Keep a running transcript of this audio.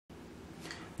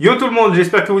Yo tout le monde,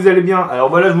 j'espère que vous allez bien. Alors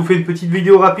voilà, je vous fais une petite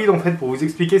vidéo rapide en fait pour vous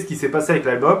expliquer ce qui s'est passé avec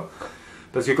l'album.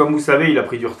 Parce que comme vous savez, il a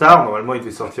pris du retard. Normalement, il devait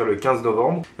sortir le 15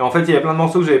 novembre. Et en fait, il y avait plein de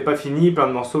morceaux que j'avais pas fini, plein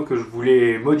de morceaux que je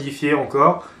voulais modifier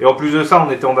encore. Et en plus de ça,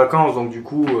 on était en vacances, donc du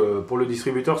coup, pour le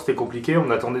distributeur, c'était compliqué.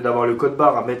 On attendait d'avoir le code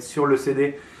barre à mettre sur le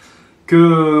CD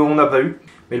qu'on n'a pas eu.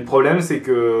 Mais le problème, c'est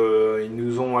qu'ils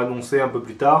nous ont annoncé un peu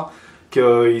plus tard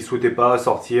qu'ils ne souhaitaient pas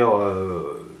sortir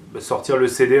le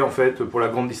CD en fait pour la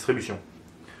grande distribution.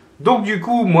 Donc du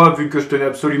coup, moi, vu que je tenais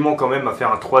absolument quand même à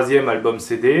faire un troisième album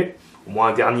CD, au moins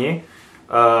un dernier,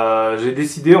 j'ai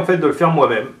décidé en fait de le faire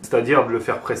moi-même, c'est-à-dire de le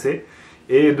faire presser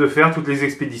et de faire toutes les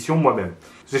expéditions moi-même.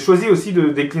 J'ai choisi aussi de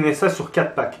décliner ça sur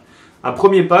 4 packs. Un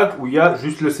premier pack où il y a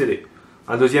juste le CD.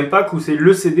 Un deuxième pack où c'est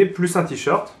le CD plus un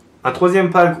t-shirt. Un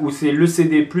troisième pack où c'est le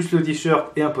CD plus le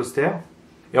t-shirt et un poster.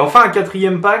 Et enfin un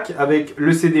quatrième pack avec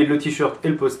le CD, le t-shirt et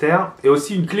le poster. Et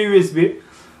aussi une clé USB.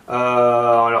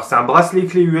 Alors c'est un bracelet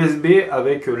clé USB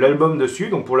avec l'album dessus,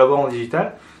 donc pour l'avoir en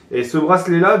digital. Et ce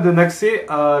bracelet là donne accès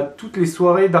à toutes les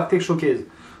soirées Darktek Showcase.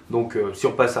 Donc si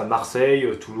on passe à Marseille,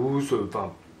 Toulouse,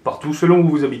 enfin partout selon où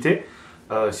vous habitez,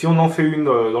 si on en fait une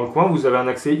dans le coin, vous avez un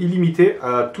accès illimité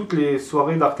à toutes les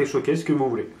soirées Darktek Showcase que vous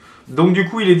voulez. Donc du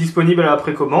coup il est disponible à la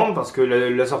précommande parce que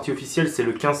la sortie officielle c'est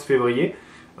le 15 février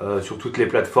sur toutes les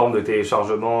plateformes de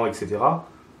téléchargement, etc.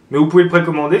 Mais vous pouvez le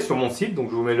précommander sur mon site, donc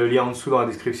je vous mets le lien en dessous dans la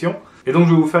description. Et donc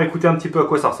je vais vous faire écouter un petit peu à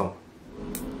quoi ça ressemble.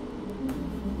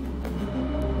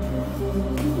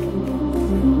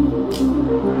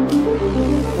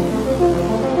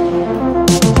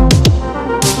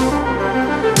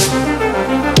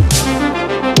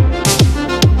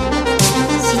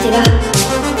 Si t'es là,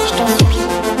 je t'en supplie,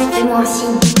 fais-moi un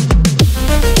signe.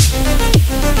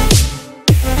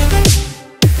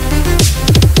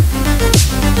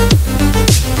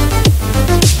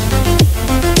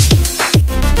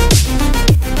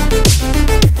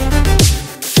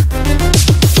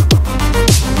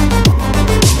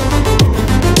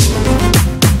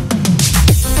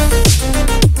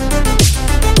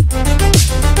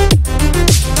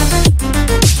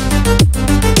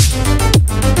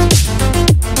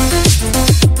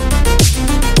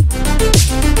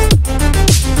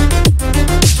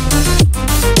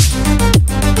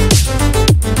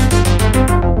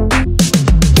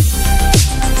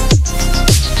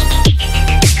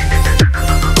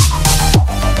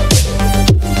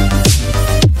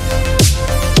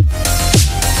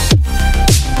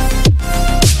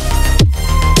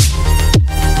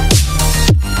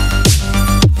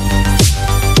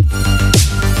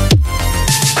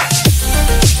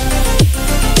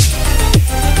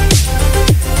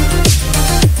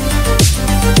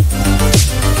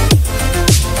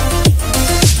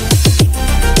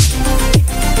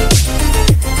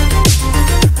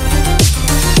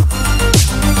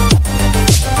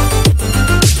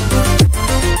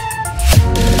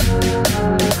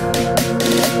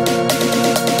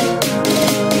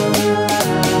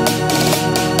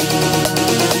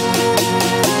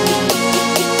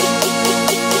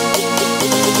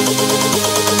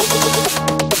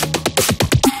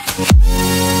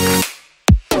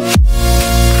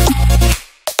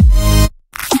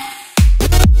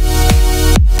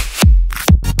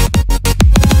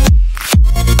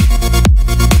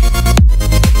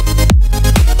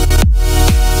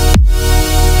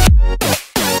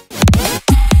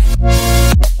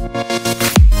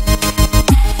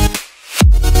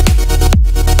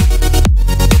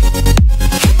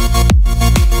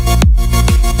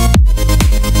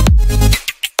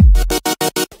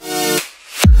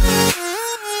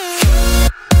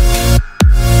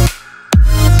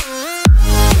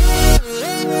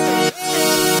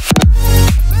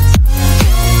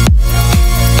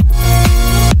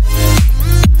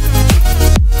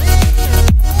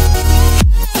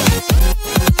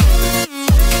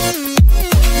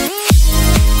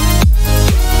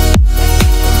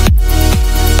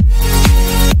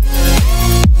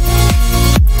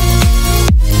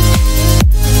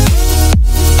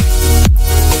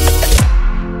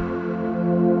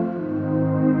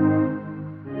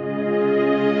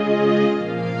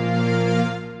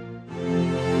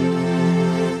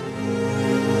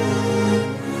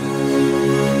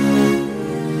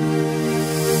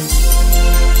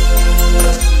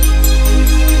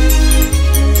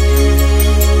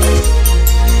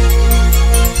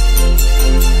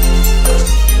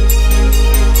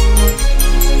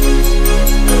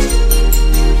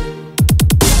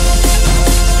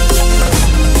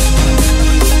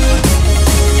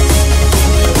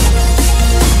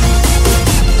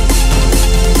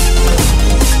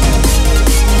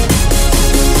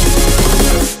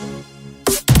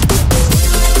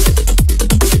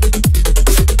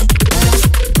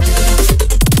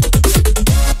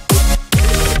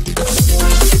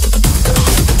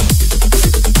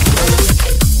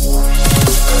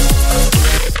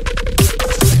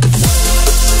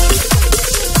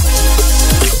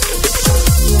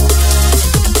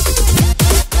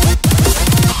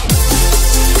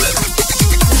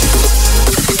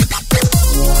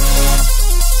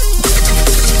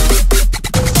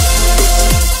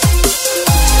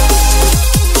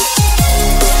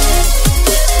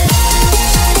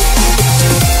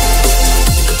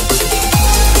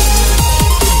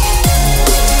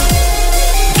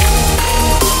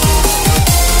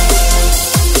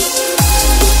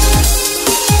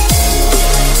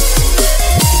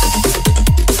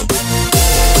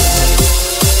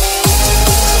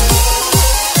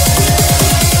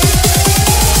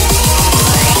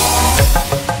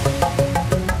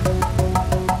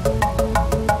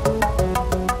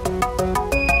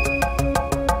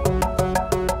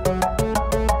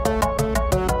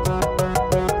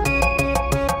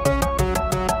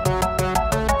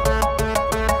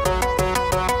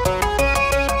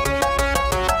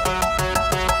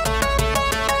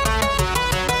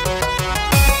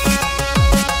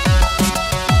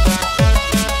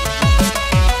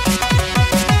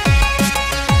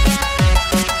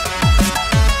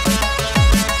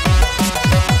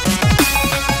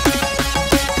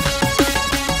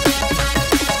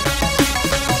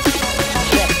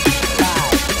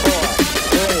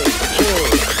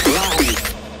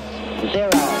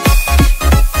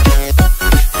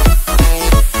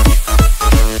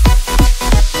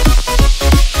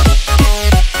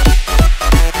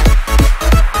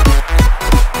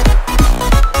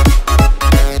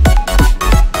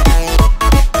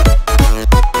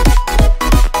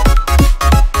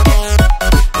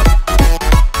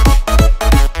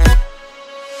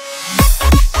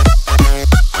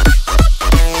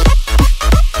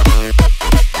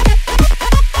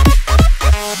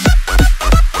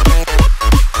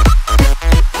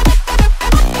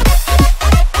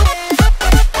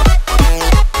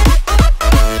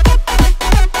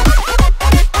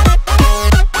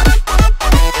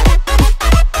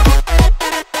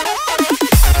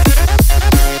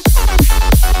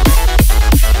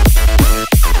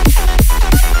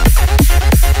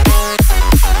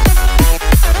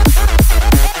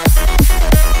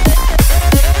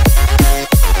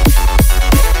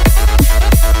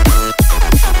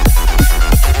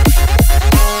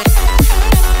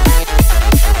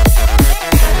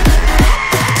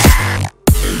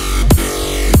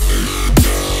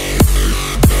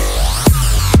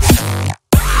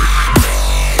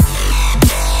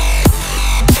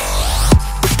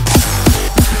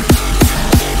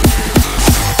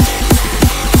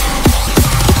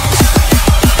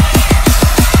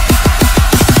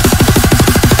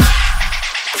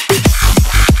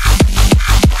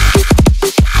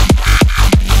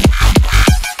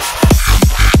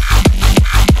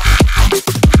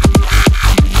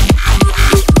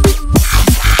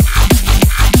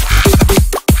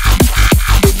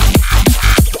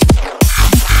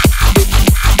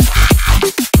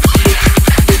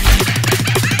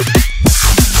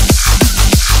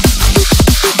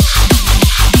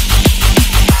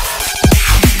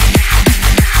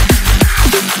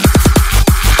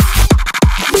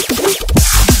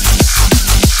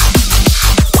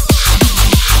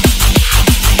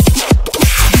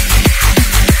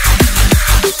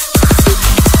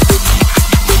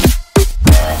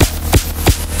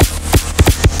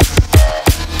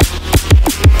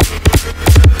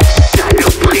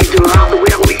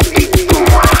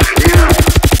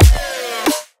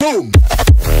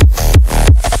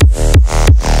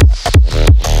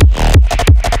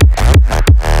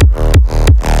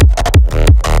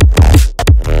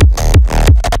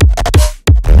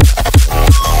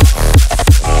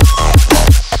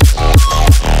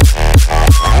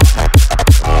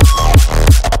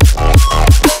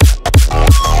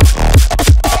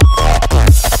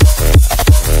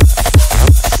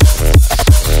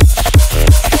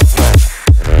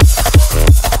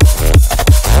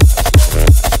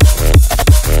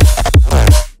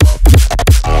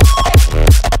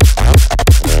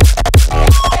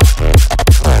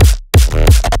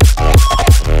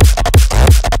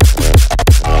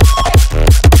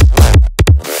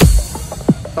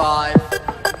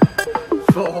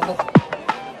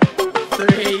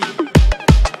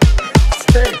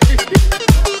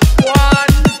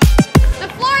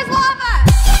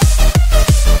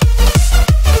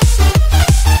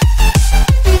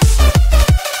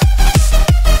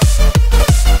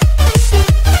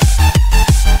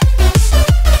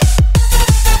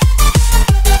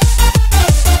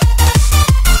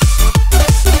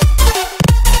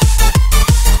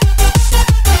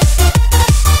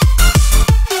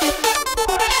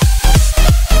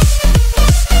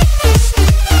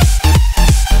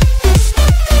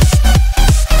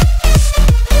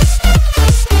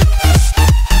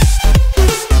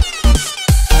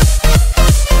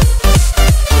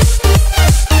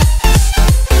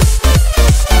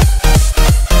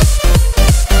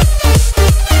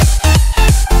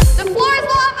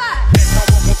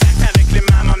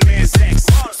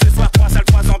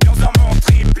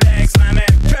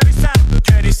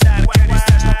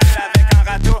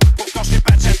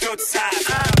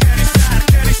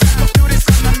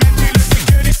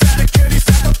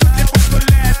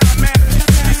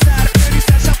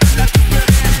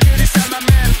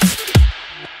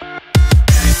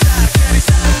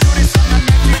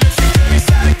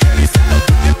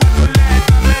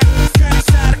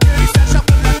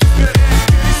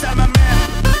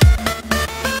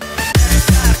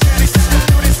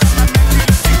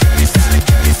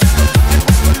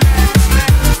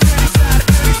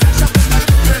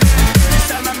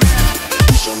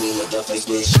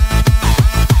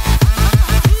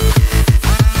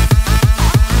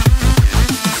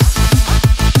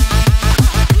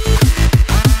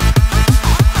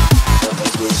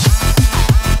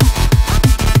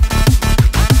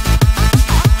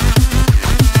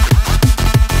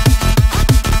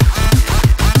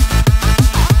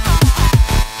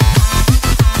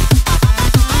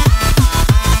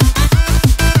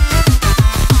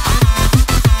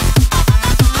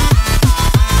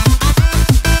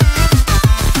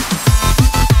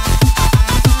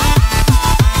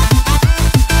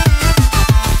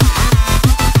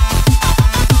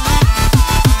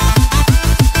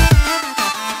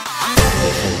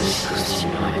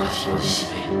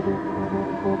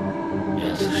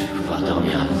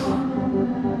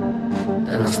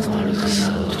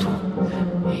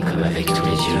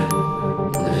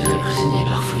 On devient impressionné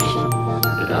par folie.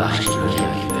 Le barrage qui bloquait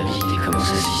ma culpabilité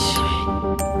commence à se fissurer.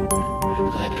 Je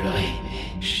voudrais pleurer, mais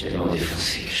je suis tellement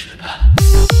défoncé que je peux pas.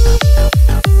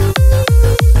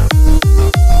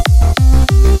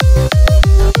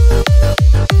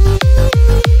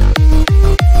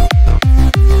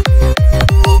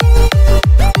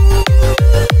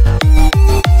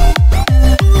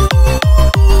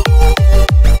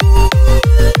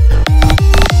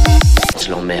 Je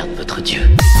l'emmerde, votre Dieu.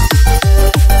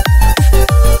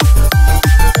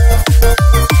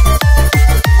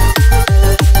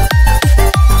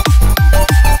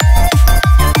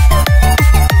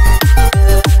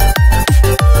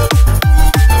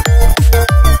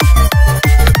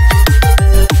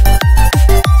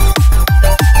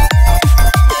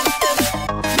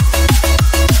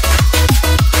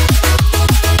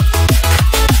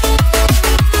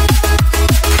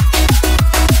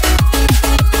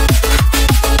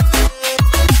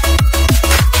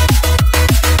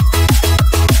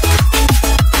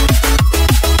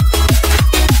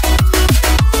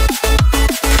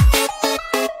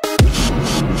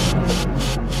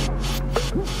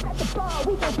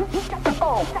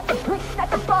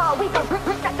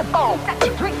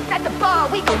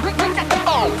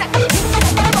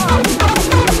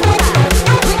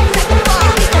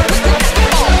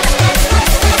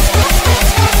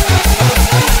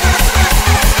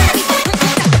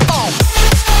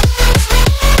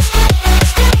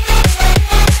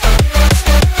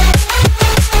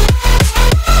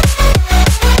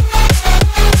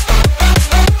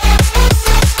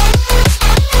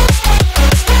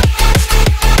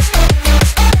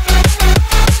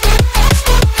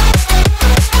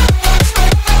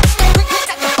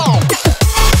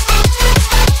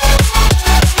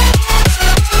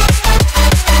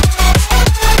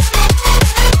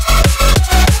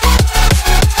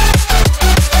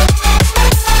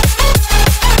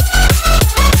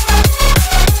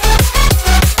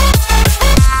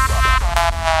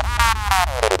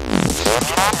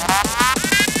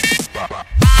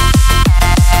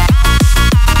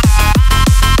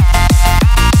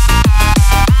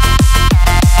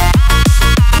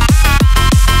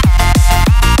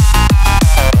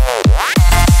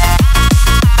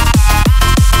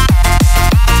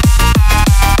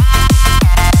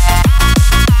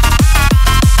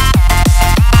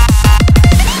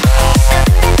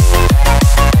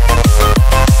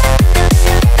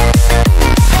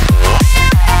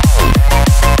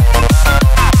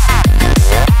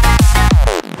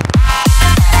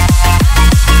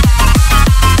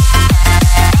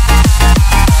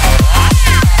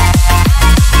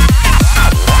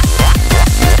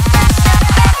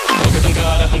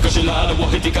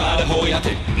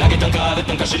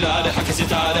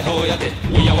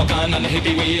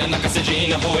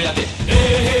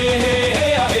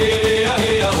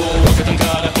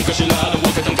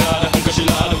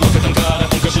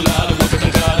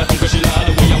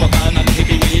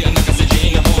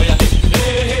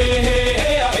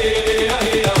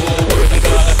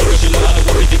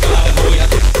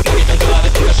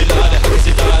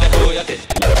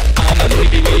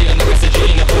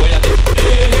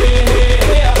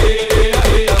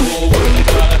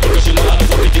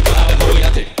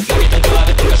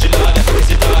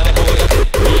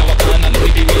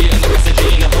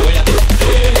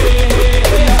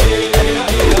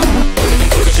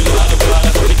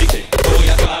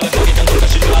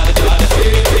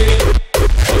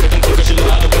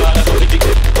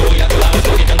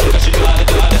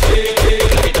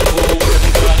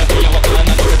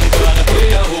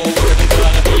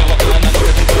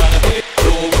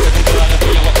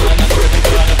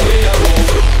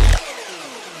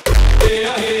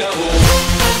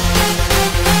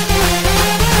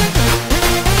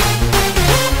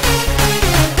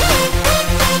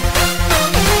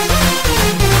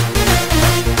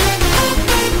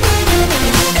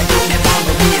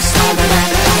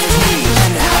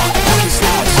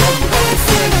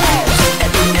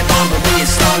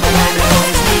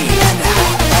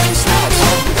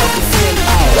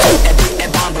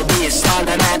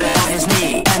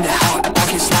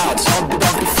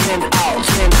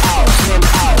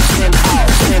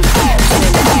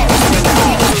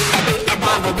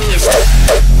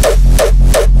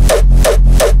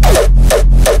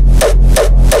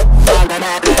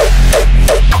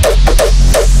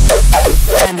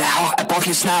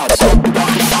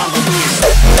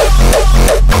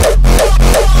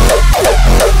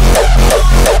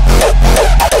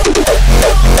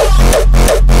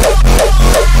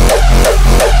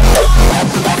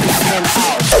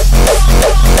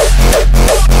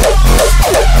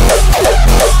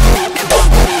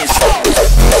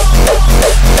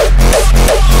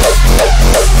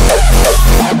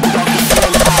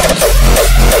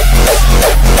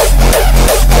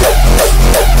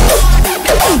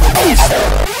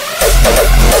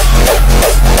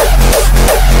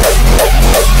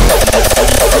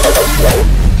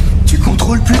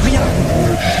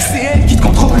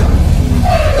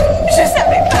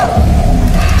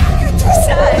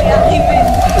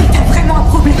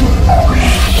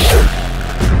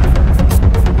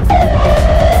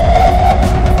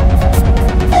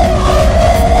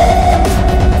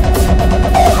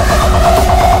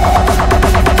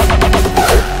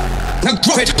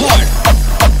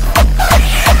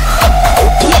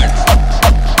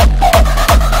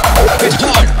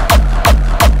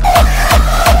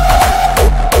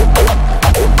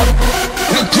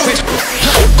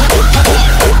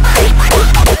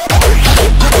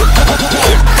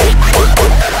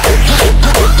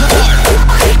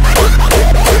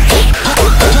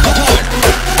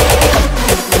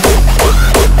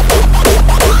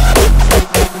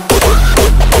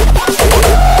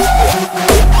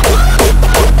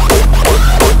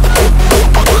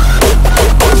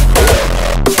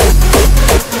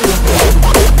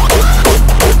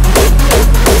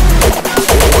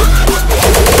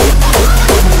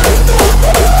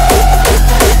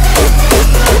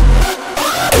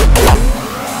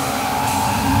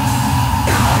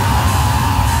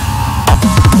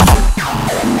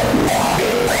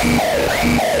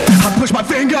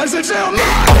 'cause it's in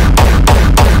my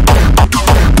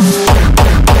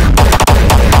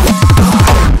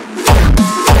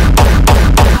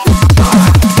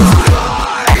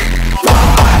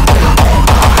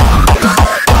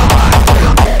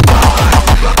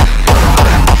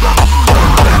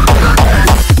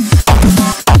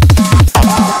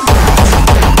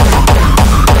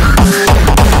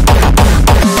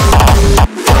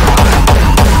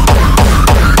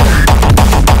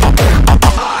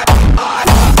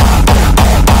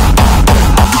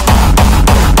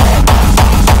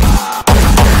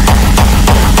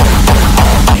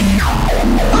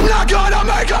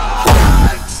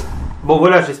Bon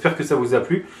voilà, j'espère que ça vous a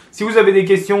plu. Si vous avez des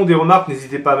questions ou des remarques,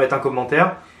 n'hésitez pas à mettre un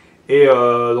commentaire. Et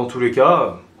dans tous les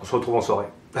cas, on se retrouve en soirée.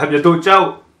 A bientôt,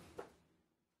 ciao!